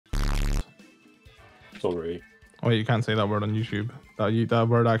Sorry. Oh, you can't say that word on YouTube. That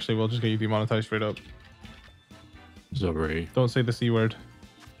word actually will just get you demonetized straight up. Sorry. Don't say the C word.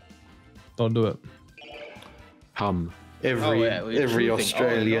 Don't do it. Every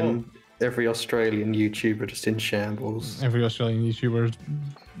Australian YouTuber just in shambles. Every Australian YouTuber is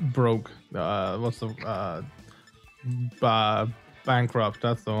broke. What's the bankrupt?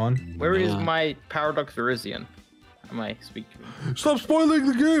 That's the one. Where is my Paradox Virizion? Am I speaking? Stop spoiling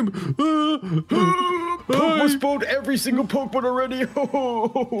the game! Pokemon spoiled every single Pokemon already.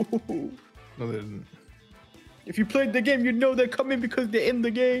 No, they didn't. If you played the game, you know they're coming because they're in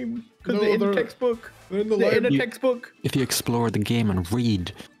the game. Because No, they're in the they're- textbook. They're in the They're in the library. textbook. If you explore the game and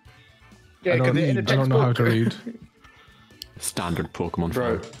read, Yeah, I because they're in the I textbook. don't know how to read. standard Pokemon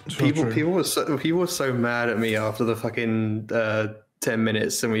Bro, fan. people were so mad at me after the fucking 10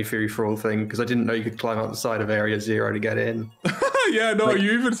 minutes semi free for all thing because I didn't know you could climb up the side of Area 0 to get in. Yeah, no,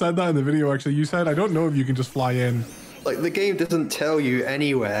 you even said that in the video, actually. You said, I don't know if you can just fly in. Like, the game doesn't tell you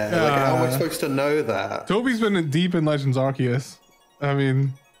anywhere. Like, how am I supposed to know that? Toby's been deep in Legends Arceus. I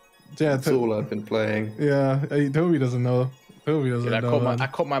mean, yeah, That's all I've been playing. yeah, Toby doesn't know. Toby doesn't Dude, I know. caught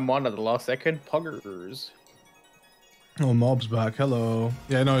that. my mon at the last second. Puggers. Oh, Mob's back. Hello.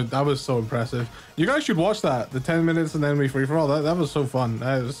 Yeah, no, that was so impressive. You guys should watch that. The 10 minutes and then we free for all. That was so fun.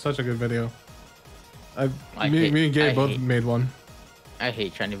 That was such a good video. Me and Gabe both made one. I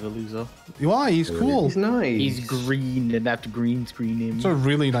hate Shiny Veluza. Why? He's cool. He's nice. He's green and I have to green screen him. It's a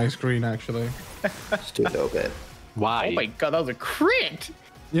really nice green, actually. Just a little bit. Why? Oh my god, that was a crit!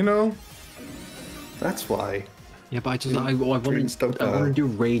 You know? That's why. Yeah, but I want Green's to dope. do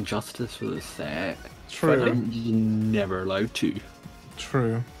Ray justice for this set. True. You're never allowed to.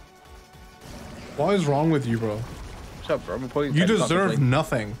 True. What is wrong with you, bro? What's up, bro? I'm a poison You type, can't deserve complain.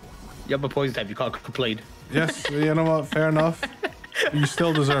 nothing. Yeah, I'm a poison type, you can't complain. Yes, you know what? Fair enough. You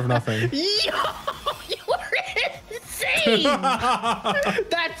still deserve nothing. Yo! You are insane!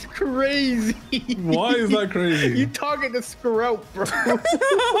 That's crazy! Why is that crazy? You target the Scarlet, bro.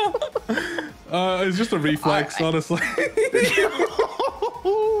 It's just a reflex, honestly.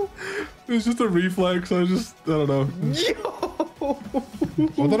 It's just a reflex. I don't know. Yo!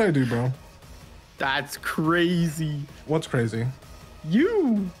 What did I do, bro? That's crazy. What's crazy?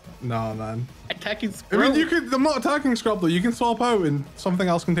 You! No, man. Attacking I Scarlet. mean, you could. I'm not attacking Scrub though. You can swap out and something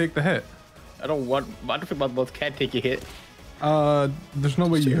else can take the hit. I don't think my both can't take a hit. There's no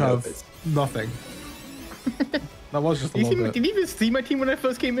way you have nothing. That was just a little bit. Did you even see my team when I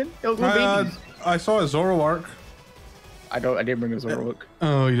first came in? It was little babies. I saw a Zoroark. I didn't bring a Zoroark.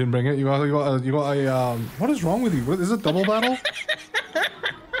 Oh, you didn't bring it. You got a. What is wrong with you? What, is it double battle?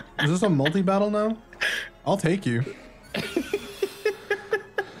 Is this a multi battle now? I'll take you.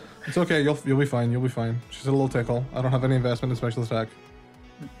 It's okay. You'll be fine. You'll be fine. She's a little tickle. I don't have any investment in special attack.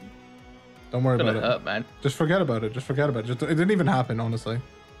 Don't worry about it. Hurt, man. Just forget about it. Just forget about it. It didn't even happen, honestly.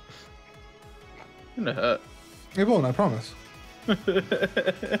 It's gonna hurt. It won't. I promise. I'm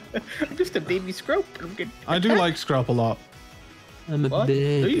just a baby Scrope. I do like Scrap a lot. I'm a What? No,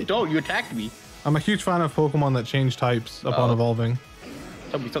 you big. don't. You attacked me. I'm a huge fan of Pokemon that change types upon Oh. evolving.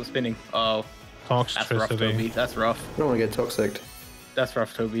 Toby, stop spinning. Oh, that's rough, Toby. Toxtricity. That's rough. I don't want to get toxic. That's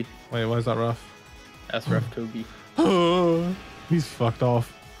rough, Toby. Wait, why is that rough? That's rough, Toby. He's fucked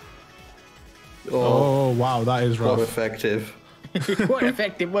off. Oh, Oh, wow, that is not rough. effective. What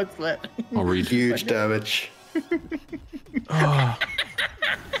effective? What's that? I'll read. Huge damage.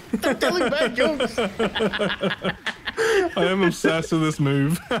 Stop telling bad jokes. I am obsessed with this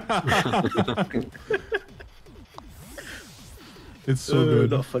move. It's so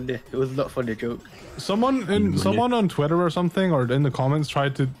good. Not funny. It was not funny joke. Someone on Twitter or something, or in the comments,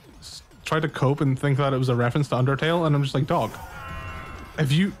 tried to cope and think that it was a reference to Undertale, and I'm just like, dog,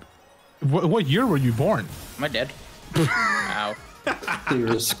 have you? What year were you born? Am I dead? Ow.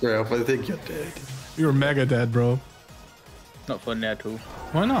 You're a scrap. I think you're dead. You were mega dead, bro. Not funny at all.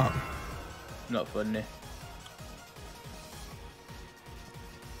 Why not? Not funny.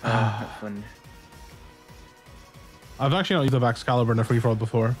 Not funny. I've actually not used the Excalibur in a free for all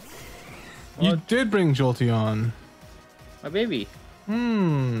before. You What? did bring Jolteon. My baby.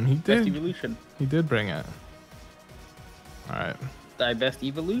 He Best did. evolution. He did bring it. All right. Thy best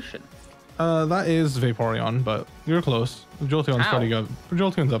evolution. That is Vaporeon, but you're close. Jolteon's Ow. pretty good.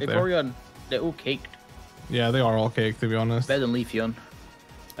 Jolteon's up there. Vaporeon, they're all caked. Yeah, they are all cake, to be honest. Better than Leafeon.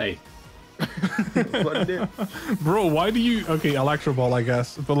 Hey, What did Bro, why do you... Okay, Electro Ball, I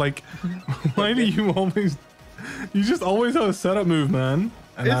guess. But, like, why do you always... You just always have a setup move, man.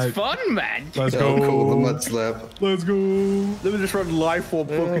 And It's fun, man. Let's Oh, go. cool. The mud slap. Let's go. Let me just run live form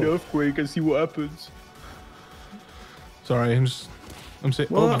fucking Oh. earthquake and see what happens. Sorry, I'm just... I'm saying,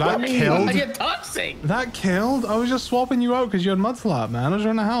 Well, oh, that I killed. I get toxic. That killed. I was just swapping you out because you had mud flap, man. I was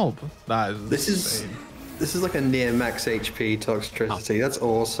trying to help. That is. This is like a near max HP toxicity. That's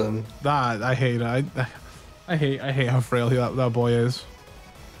awesome. That I hate. I hate how frail that boy is.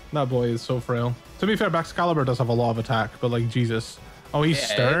 That boy is so frail. To be fair, Excalibur does have a lot of attack, but like Jesus. Oh, he's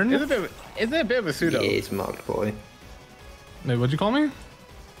stern. Isn't it a bit of a pseudo? Yeah, he's marked boy. Wait, what'd you call me?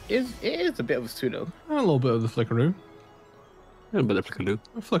 It is a bit of a pseudo. A little bit of the flickeroo. A little bit of flickeroo.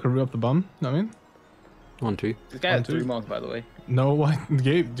 A flickeroo up the bum. You know what I mean? 1, 2. This guy has 3 months, by the way. No, what?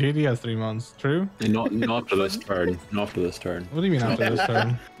 JD has 3 months. True. Not after this turn. Not after this turn. What do you mean after this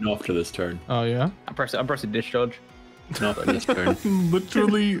turn? Not after this turn. Oh yeah. I'm pressing discharge. Not after this turn.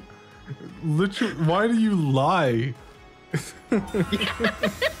 Literally. Why do you lie?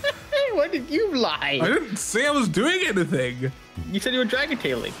 Why did you lie? I didn't say I was doing anything. You said you were dragon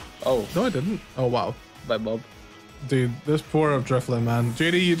tailing. Oh, No, I didn't. Oh wow. my Bob. Dude, this poor of Driflin, man.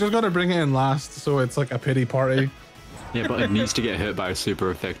 JD, you just gotta bring it in last, so it's like a pity party. Yeah, but it needs to get hit by a super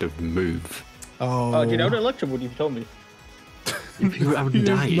effective move. Oh. Dude, I would have lectured when you told me. I would He is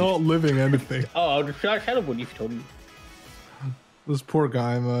die. not living anything. Oh, I would have shadow when you told me. This poor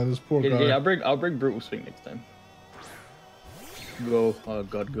guy, man. This poor guy. Yeah, I'll bring brutal swing next time. Go. Oh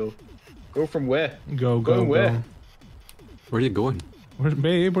God, go. Go from where? Go. where? Where are you going?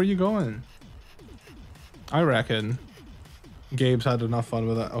 Babe, where you going? I reckon Gabe's had enough fun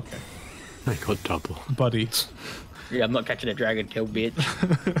with that. Okay. I got double. Buddy. Yeah, I'm not catching a dragon tail, bitch.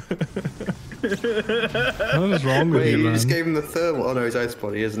 What is wrong with Wait, you, you man? just gave him the thermal. Oh no, he's ice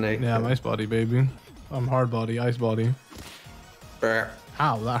body, isn't he? Yeah, I'm ice body, baby. I'm hard body, ice body. Brr.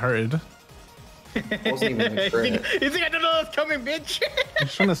 Ow, that hurted. Wasn't even a You crit. think I don't know that's coming, bitch? I'm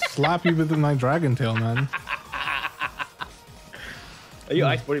just trying to slap you with my dragon tail, man. Are you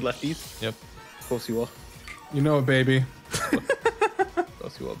ice body lefties? Yep. Of course you are. You know it, baby. Of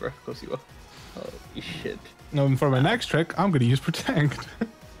course you are, bro. Of course you are. Oh, shit. No, and for my next trick, I'm gonna use protect.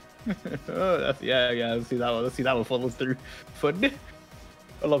 Oh, that's, yeah. Let's see that one. Let's see that one follows through. Fun.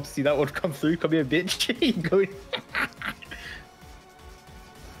 I'd love to see that one come through. Come here, bitch. You going?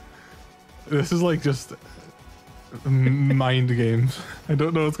 This is like just mind games. I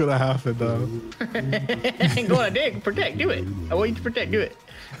don't know what's gonna happen though. Go on, dig. Protect. Do it. I want you to protect. Do it.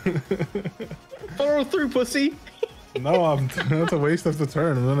 Follow through, pussy. No, that's a waste of the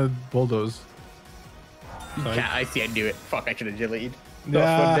turn. I'm gonna bulldoze. Sorry. Yeah, I see. I do it. Fuck, I should have agility'd.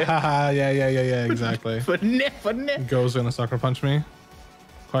 Yeah, haha, yeah, exactly. Fun. Go's gonna sucker punch me?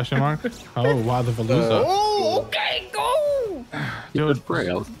 Question mark? Oh wow, the Veluza. Oh, okay, go. Dude,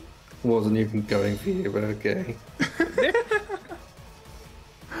 Frail. Wasn't even going for you, but okay.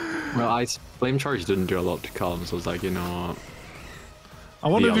 Well, flame charge didn't do a lot to Colin, so I was like, you know, I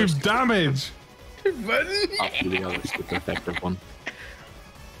want to the do others- damage. after the other super effective one.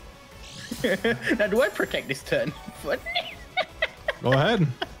 Now, do I protect this turn? Fun. Go ahead.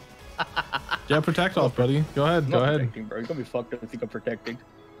 Yeah, protect off, buddy. Go ahead. Go ahead. Protecting, bro. You're gonna be fucked up if you think I'm protecting.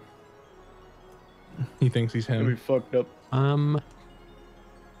 He thinks he's You're gonna be him. fucked up.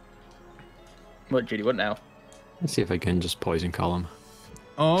 What, JD? What now? Let's see if I can just poison Colin.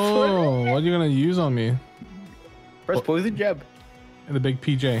 Oh, what are you gonna use on me? Press poison jab. The big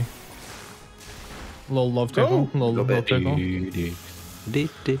PJ. Little love tickle. Little love tickle. I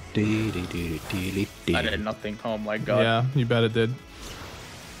did nothing. Oh my god. Yeah, you bet it did.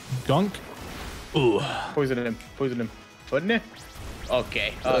 Gunk. Ooh. Poison him. Wouldn't it?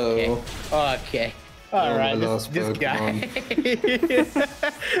 Okay. Oh. Okay. All right. my last This guy.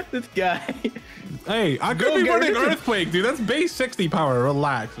 This guy. Hey, I Go, could be Gary. running Earthquake, dude. That's base 60 power.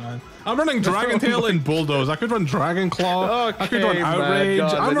 Relax, man. I'm running Dragon Tail and Bulldoze. I could run Dragon Claw. I could run Okay, man. Outrage.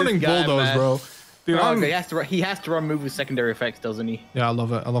 God, I'm this running guy, Bulldoze, man. bro. Dude, Oh, I'm... okay, he has to run move with secondary effects, doesn't he? Yeah, I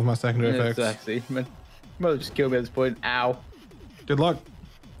love it. I love my secondary effects. Exactly. Man, mother just kill me at this point. Ow. Good luck.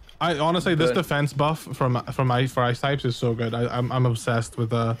 I honestly, this Good. defense buff for ice types is so good. I'm obsessed with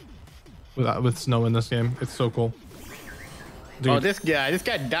snow in this game. It's so cool. Dude, Oh, this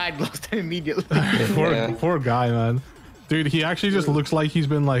guy died last time immediately. poor guy, man. Dude, he actually just looks like he's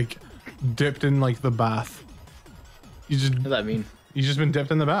been like dipped in like the bath. What does that mean? He's just been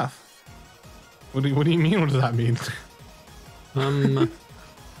dipped in the bath. What do you mean? What does that mean?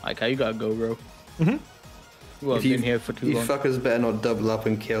 Like, how you gotta go, bro? Mhm. Well, I've been here for too You long. fuckers better not double up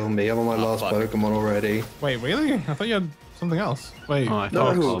and kill me. I'm on my last fuck. Pokemon already. Wait, really? I thought you had something else. Wait. Oh, I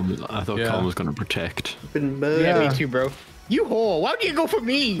No. thought Yeah. Colin was going to protect. Been murdered. Yeah, Yeah. me too, bro. You whore. Why would you go for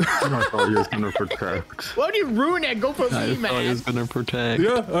me? I thought he was gonna protect. Why would you ruin it? Go for I me, thought he man. was gonna protect.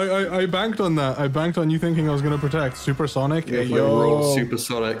 Yeah, I banked on that. I banked on you thinking I was gonna protect Supersonic. Yeah, Yo, roll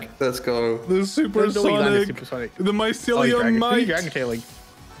Supersonic. Let's go. the Supersonic, Supersonic. the mycelium might. Dragon Tailing.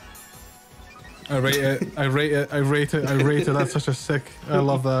 I rate it. I rate it. I rate it. I rate it. That's such a sick. I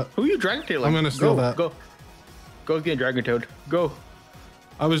love that. Who are you Dragon Tailing? I'm gonna steal that. Go. Go get Dragon Toad. Go.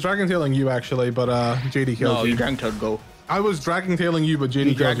 I was dragon tailing you actually, but JD killed No, you. you Dragon Toad go. I was dragon tailing you, but JD You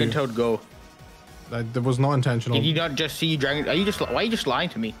killed Dragon you. Toad go. That was not intentional. Did you not just see Dragon? Are you just? Why are you just lying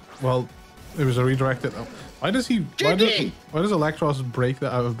to me? Well, it was a redirected. Why does he? JD! Why does Electros break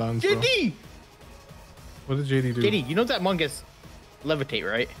that out of bounds? Bro? JD. What did JD do? JD, you know that Among Us Levitate,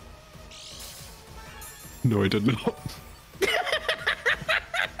 right? No, I did not.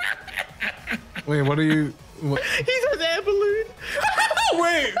 Wait, what are you? What? He's an air balloon.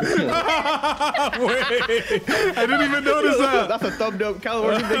 Wait! Wait! I didn't even notice that. That's a thumbnail. Callum,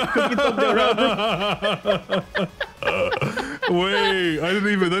 what do you think? Cookie thumbnail round. Wait! I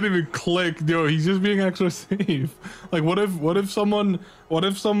didn't even click. Yo, he's just being extra safe. Like, what if someone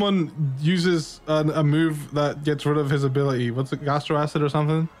uses a move that gets rid of his ability? What's it, gastro acid or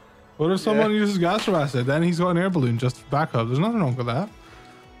something? What if someone uses gastro acid? Then he's got an air balloon just backup. There's nothing wrong with that.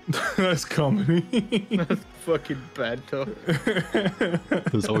 That's comedy. That's fucking bad talk.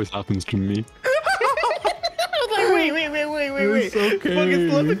 This always happens to me. I was like, wait. It's okay. Among Us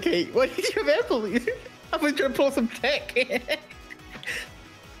Levitate. Why did you have air balloon? I was trying to pull some tech.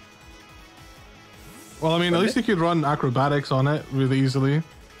 Well, I mean, at least you could run acrobatics on it really easily.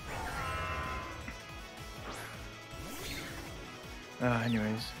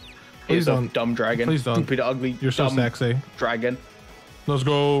 Anyways. Please Here's a don't. dumb dragon. Please don't. Stupid, ugly, You're so dumb sexy. dragon. Let's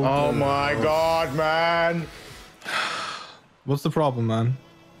go. Oh my god, man. What's the problem, man?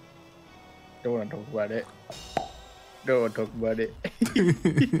 Don't want to talk about it. Don't want to talk about it.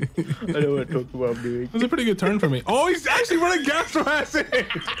 I don't want to talk about what I'm doing. It was a pretty good turn for me. Oh, he's actually running gastro acid.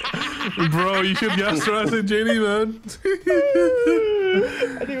 Bro, you should gastro acid, JD, man.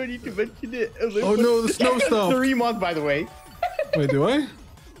 I didn't need to mention it. I was like, Oh no, the snow stuff. 3 months, by the way. Wait, do I?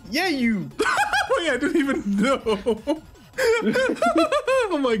 Yeah, you. Wait, I didn't even know.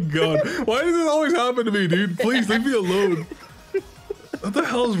 Oh my god. Why does this always happen to me, dude? Please leave me alone. What the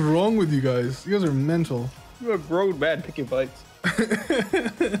hell's wrong with you guys? You guys are mental. You're a grown man picking fights.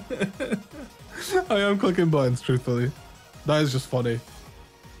 I am clicking buttons, truthfully. That is just funny.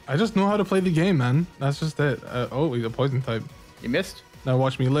 I just know how to play the game, man. That's just it. Oh, he's a poison type. You missed? Now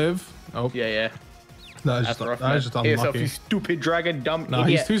watch me live. Oh, Yeah. that is That's just, rough, that is man. just Hey, yourself, unlucky. you stupid dragon, dumb Nah,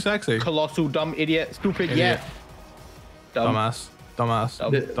 idiot. he's too sexy. Colossal dumb idiot. Stupid, Idiot. yeah. Dumb. Dumbass.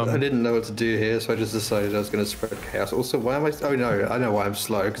 Dumbass. Dumb. I didn't know what to do here, so I just decided I was going to spread chaos. Also, why am I? Oh no, I know why I'm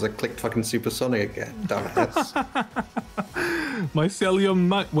slow because I clicked fucking supersonic again. Dumbass. Mycelium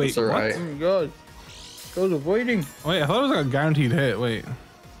might. Wait, It's alright. Oh my god. I was avoiding. Wait, I thought it was like a guaranteed hit. Wait,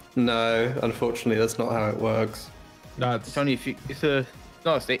 No, unfortunately, that's not how it works. that's It's only if you. It's a.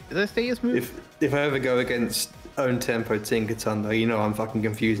 No, is it a status move? If I ever go against own tempo Tinker Thunder, you know I'm fucking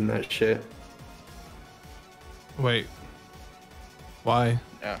confusing that shit. wait. Why?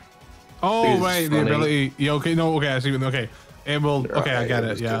 Yeah. Oh, Because it's right, the funny. ability. Yeah, okay, no, okay, I see. Okay, it will. Okay, I Right, get it.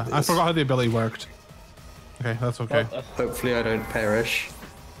 let's Yeah, do I this. forgot how the ability worked. Okay, that's okay, Hopefully, I don't perish.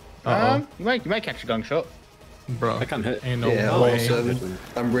 You might catch a gun shot. bro. I can't hit. Ain't no Yeah, way. awesome.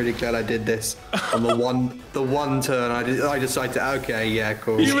 I'm really glad I did this. On the one turn, I decided to. Okay, yeah,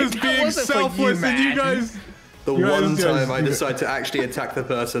 cool. He was That being wasn't for you, selfless, and you man. guys. The You one guys- time I decided to actually attack the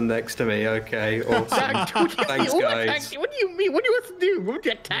person next to me. Okay, awesome. Thanks, guys. What do you mean? What do you want to do? Would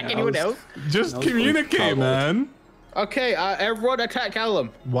you attack Yeah, anyone I was- else? Just That was communicate, trouble. man. Okay, everyone attack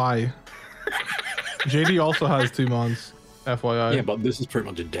Callum. Why? JD also has 2 months. FYI. Yeah, but this is pretty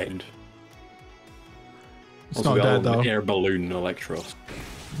much a dead. It's Also, not we dead got though. an air balloon Electros.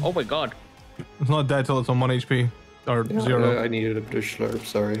 Oh my god. It's not dead till it's on 1 HP or 0. I needed a bit of slurp.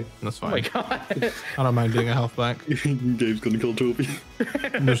 Sorry. That's Oh my fine. god. I don't mind being a health back. Gabe's gonna kill Toby.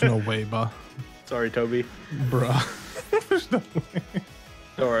 There's no way, bruh. Sorry, Toby. Bruh. There's no way.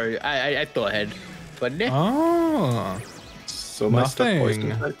 Sorry, I thought ahead. But Oh. So my stuff Nothing.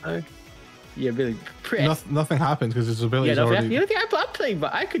 poison type now. yeah, really press. Nothing happens because his ability Yeah, is no, already. you don't think I'm playing,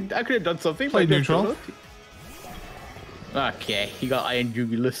 but I could have done something. Play but I neutral. didn't. Okay, he got Iron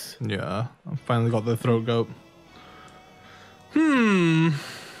Jugulus. Yeah, I finally got the throat goat.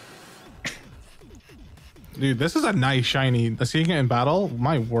 Dude, this is a nice shiny. Seeing it in battle,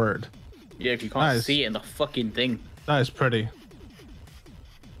 my word, Yeah, if you can't Nice. see it in the fucking thing. that is pretty.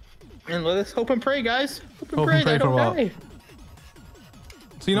 And let's hope and pray, guys. Hope and Hope pray and pray that I for don't what? die.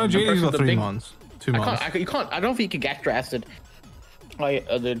 So you know, I'm JD's pressing got the 3 big- months. 2 months. You can't. I don't think you can get drafted by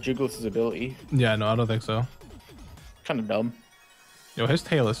the Jiggles' ability. Yeah, no, I don't think so. Kind of dumb. Yo, his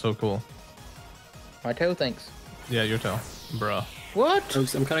tail is so cool. My tail, thanks. Yeah, your tail, bruh. What?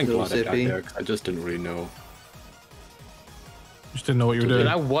 I'm kind of glad I got Zippy. there because I just didn't really know. Just didn't know what you were Dude, doing.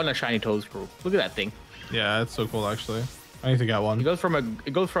 I won a shiny toad screw. Look at that thing. Yeah, it's so cool actually. I need to get one. It goes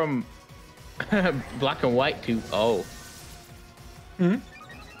from black and white to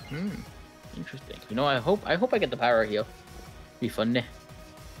interesting. You know, I hope I get the power here. Be fun, eh?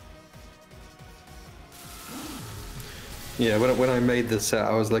 Yeah, when I made this set,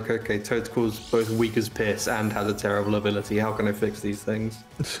 I was like, okay, Toadstool's both weak as piss and has a terrible ability. How can I fix these things?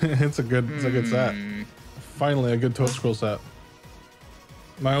 It's a good set. Finally, a good Toadstool set.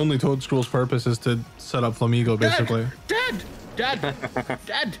 My only Toadstool's purpose is to set up Flamigo, basically. Dad!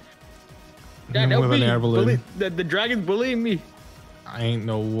 With help an me! air balloon. The dragon's bullying me. I ain't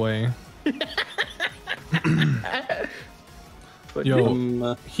no way. But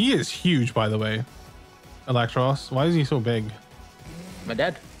Yo, he is huge, by the way. Electros, why is he so big? my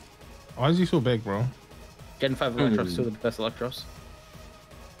dad. Why is he so big, bro? Gen 5 Electros still the best Electros.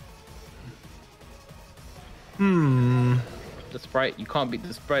 The sprite, you can't beat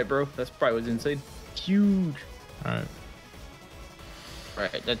the sprite, bro. That sprite was insane. Huge. All right.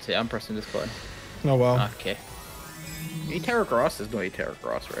 Right, that's it. I'm pressing this button. Oh well. Okay. Terragross is no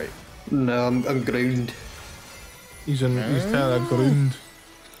Terragross, right? No, I'm ground. He's telegrund.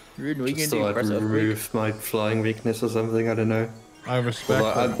 We can So do I'd press upgrade. remove my flying weakness or something. I don't know. I respect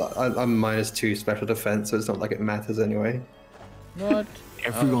Although that. I'm -2 special defense, so it's not like it matters anyway. What?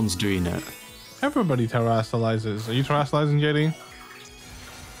 Everyone's doing it. Everybody terrestrializes. Are you terrestrializing, JD?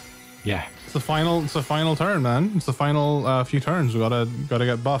 Yeah. It's the final turn, man. It's the final few turns. We gotta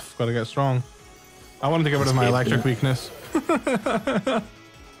get buff. Gotta get strong. I wanted to get rid of my electric weakness.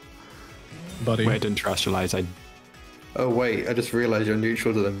 Buddy. Wait, I didn't terrestrialize. I Oh wait, I just realized you're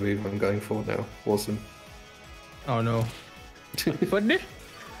neutral to the move I'm going for now. Awesome. Oh no. Wouldn't it?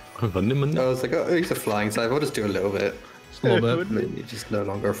 I was like, oh, he's a flying type. I'll just do a little bit. Just a little bit. And then you're just no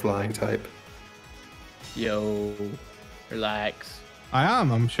longer a flying type. Yo, relax. I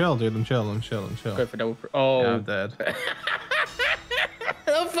am. I'm chill, dude. I'm chill. Go for double. Oh, Yeah, I'm dead.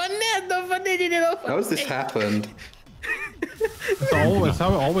 no fun. How has this happened? It's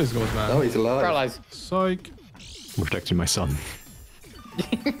how it always goes, man. Oh, he's alive. Paralyze. Psych. I'm protecting my son.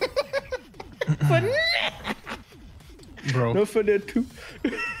 Bro, No fun there too.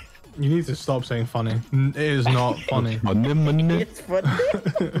 you need to stop saying funny. It is not funny. It's fun.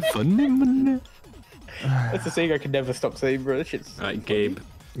 Funny. That's the saying I can never stop saying, bro. That shit's. Alright, Gabe,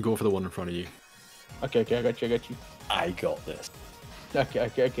 go for the one in front of you. Okay, I got you. I got this.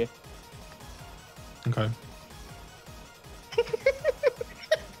 Okay. Okay.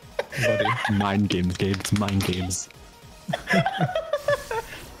 Buddy. Mind games, Gabe. It's mind games.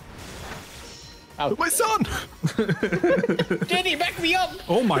 Ow. My son! Jenny, back me up!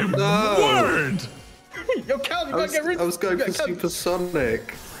 Oh my word! Yo, Cal, you I gotta get rid. was going for Cal,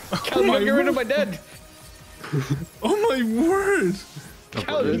 supersonic. Cal, you gotta get rid of my dad. Oh my word!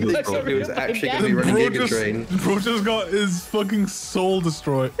 Cal, He you gotta get rid was of my actually dad. going to be running Bro Giga Drain. just got his fucking soul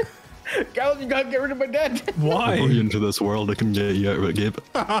destroyed. Cal, you gotta get rid of my dad. Why? Bring you into this world, I can get you out of it, Gabe.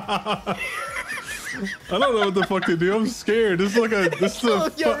 I don't know what the fuck to do. I'm scared. This is like a Cal,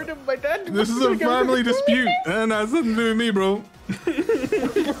 get rid of my dad. this is a family dispute, and that's nothing to do with me, bro.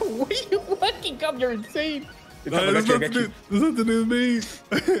 What are you fucking come? You're insane. There's nothing to do with me.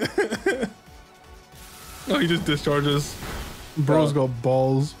 Oh, he just discharges. Bro's got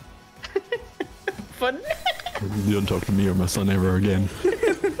balls. Fun. You don't talk to me or my son ever again.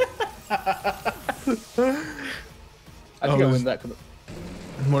 I think I win that.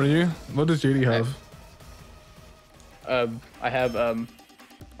 What are you? What does JD have? I have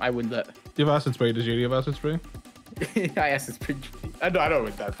I win that. You have acid spray. Does JD have acid spray? I asked this pretty. I don't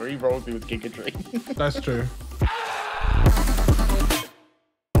win that for. He rolls me with Giga Drain. That's true.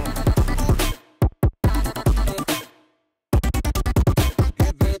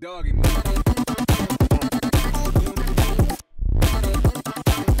 Doggy.